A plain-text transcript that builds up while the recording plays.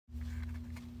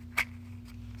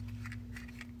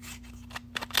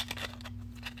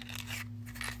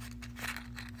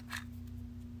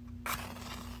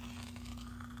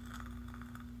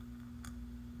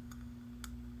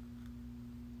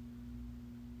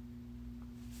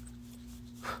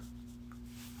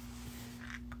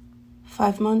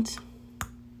5 months.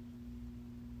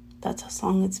 That's how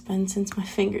long it's been since my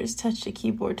fingers touched a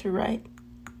keyboard to write.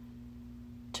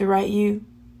 To write you.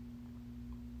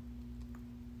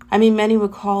 I mean, many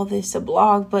would call this a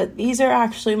blog, but these are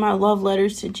actually my love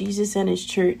letters to Jesus and his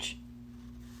church.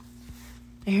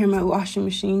 I hear my washing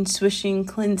machine swishing,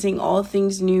 cleansing all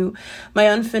things new. My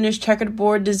unfinished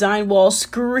checkerboard design wall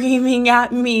screaming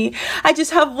at me. I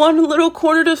just have one little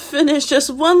corner to finish,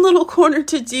 just one little corner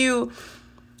to do.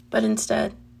 But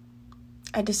instead,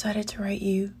 I decided to write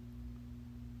you.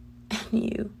 And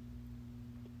you.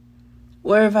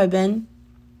 Where have I been?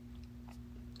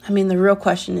 I mean, the real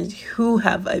question is, who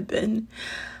have I been?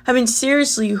 I mean,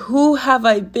 seriously, who have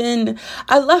I been?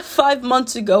 I left 5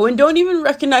 months ago and don't even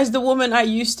recognize the woman I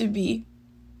used to be.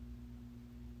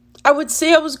 I would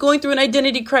say I was going through an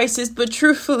identity crisis, but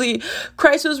truthfully,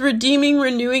 Christ was redeeming,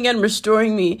 renewing, and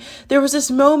restoring me. There was this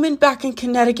moment back in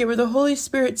Connecticut where the Holy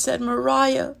Spirit said,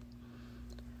 Mariah,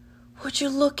 would you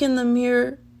look in the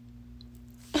mirror?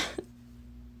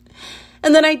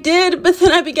 And then I did, but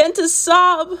then I began to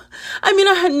sob. I mean,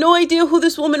 I had no idea who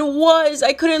this woman was.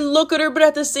 I couldn't look at her, but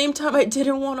at the same time, I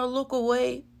didn't want to look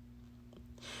away.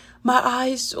 My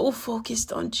eyes so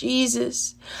focused on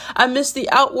Jesus. I missed the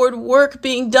outward work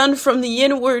being done from the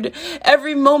inward.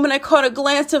 Every moment I caught a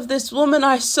glance of this woman,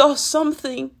 I saw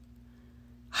something.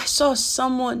 I saw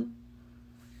someone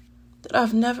that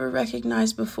I've never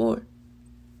recognized before.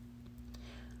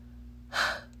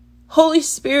 Holy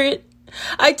Spirit,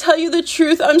 I tell you the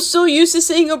truth, I'm so used to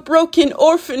seeing a broken,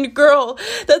 orphaned girl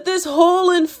that this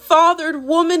whole and fathered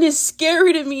woman is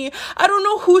scary to me. I don't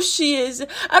know who she is.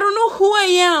 I don't know who I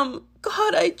am.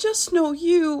 God, I just know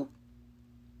you.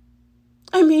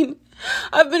 I mean,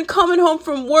 I've been coming home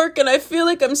from work and I feel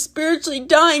like I'm spiritually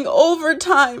dying over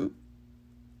time.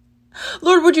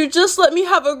 Lord, would you just let me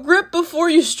have a grip before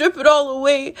you strip it all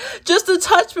away? Just a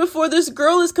touch before this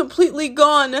girl is completely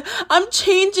gone. I'm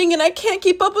changing and I can't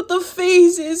keep up with the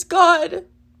phases, God.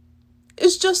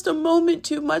 It's just a moment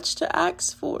too much to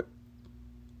ask for.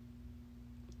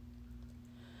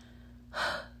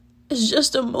 It's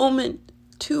just a moment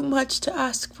too much to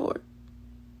ask for.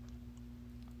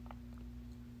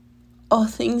 All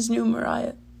things new,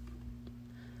 Mariah.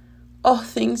 All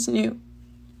things new.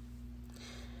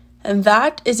 And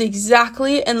that is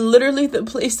exactly and literally the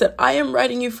place that I am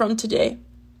writing you from today.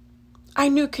 I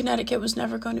knew Connecticut was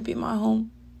never going to be my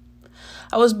home.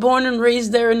 I was born and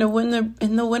raised there in the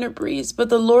winter breeze, but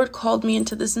the Lord called me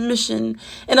into this mission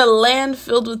in a land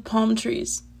filled with palm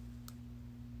trees.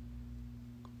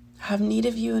 I have need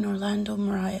of you in Orlando,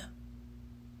 Mariah.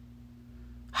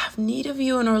 I have need of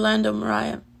you in Orlando,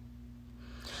 Mariah.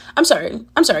 I'm sorry,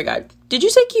 God. Did you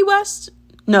say Key West?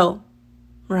 No,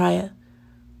 Mariah.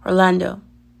 Orlando.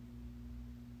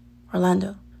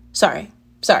 Sorry.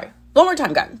 One more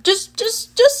time, God. Just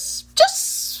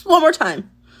one more time.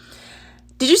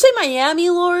 Did you say Miami,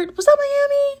 Lord? Was that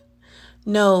Miami?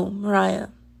 No, Mariah.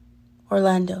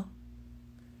 Orlando.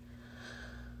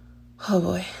 Oh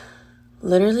boy.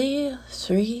 Literally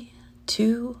 3,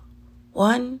 2,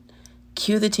 1.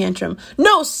 Cue the tantrum.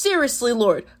 No, seriously,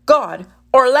 Lord. God.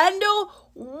 Orlando?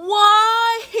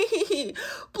 Why?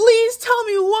 Please tell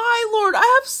me why, Lord.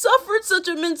 I have suffered such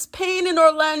immense pain in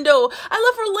Orlando. I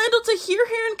left Orlando to here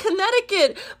in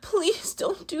Connecticut. Please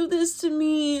don't do this to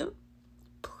me.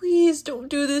 Please don't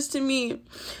do this to me.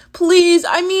 Please.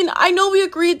 I mean, I know we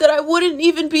agreed that I wouldn't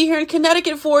even be here in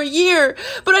Connecticut for a year,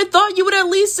 but I thought you would at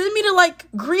least send me to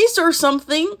Greece or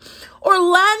something.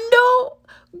 Orlando?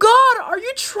 God, are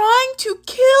you trying to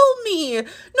kill me?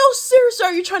 No, seriously,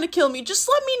 are you trying to kill me? Just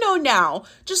let me know now.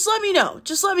 Just let me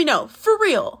know. For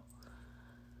real.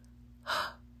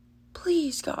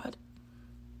 Please, God.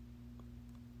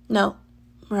 No,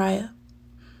 Mariah.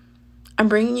 I'm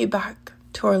bringing you back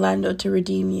to Orlando to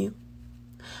redeem you.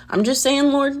 I'm just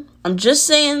saying, Lord. I'm just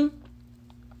saying.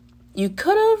 You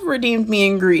could have redeemed me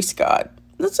in Greece, God.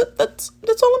 That's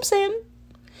all I'm saying.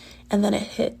 And then it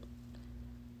hit.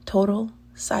 Total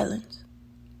silence.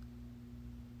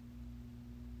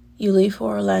 You leave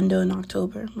for Orlando in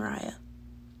October, Mariah.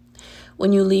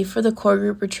 When you leave for the core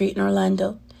group retreat in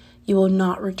Orlando, you will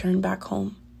not return back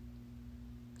home.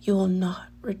 You will not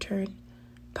return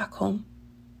back home.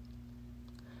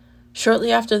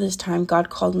 Shortly after this time,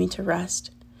 God called me to rest.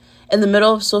 In the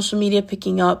middle of social media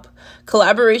picking up,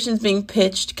 collaborations being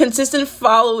pitched, consistent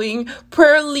following,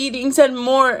 prayer leadings, and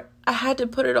more, I had to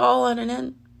put it all on an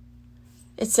end.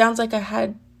 It sounds like I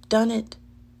had done it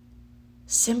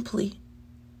simply.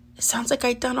 It sounds like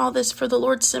I'd done all this for the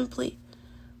Lord simply.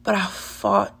 But I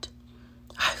fought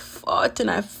fought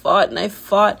and I fought and I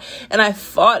fought and I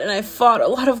fought and I fought. A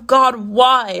lot of God,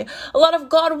 why? A lot of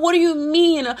God, what do you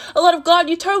mean? A lot of God,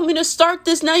 you told me to start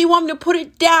this. Now you want me to put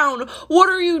it down. What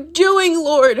are you doing,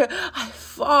 Lord? I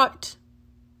fought.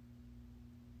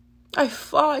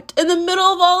 In the middle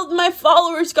of all of my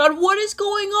followers, God. What is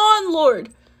going on, Lord?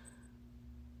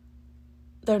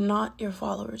 They're not your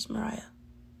followers, Mariah.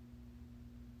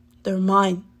 They're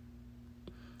mine.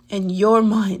 And you're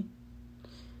mine.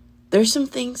 There's some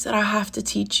things that I have to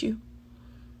teach you.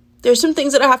 There's some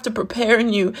things that I have to prepare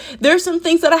in you. There's some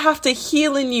things that I have to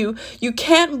heal in you. You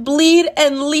can't bleed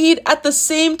and lead at the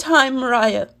same time,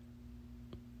 Mariah.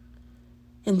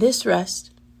 In this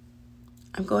rest,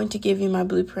 I'm going to give you my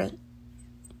blueprint.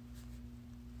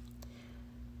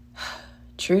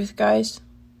 Truth, guys,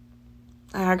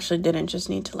 I actually didn't just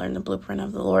need to learn the blueprint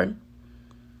of the Lord.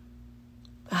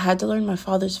 I had to learn my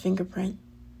Father's fingerprint.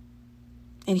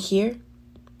 And here,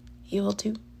 He will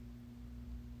too.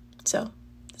 So,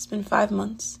 it's been 5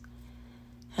 months,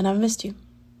 and I've missed you.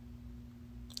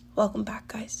 Welcome back,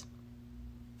 guys.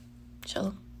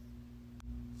 Shalom.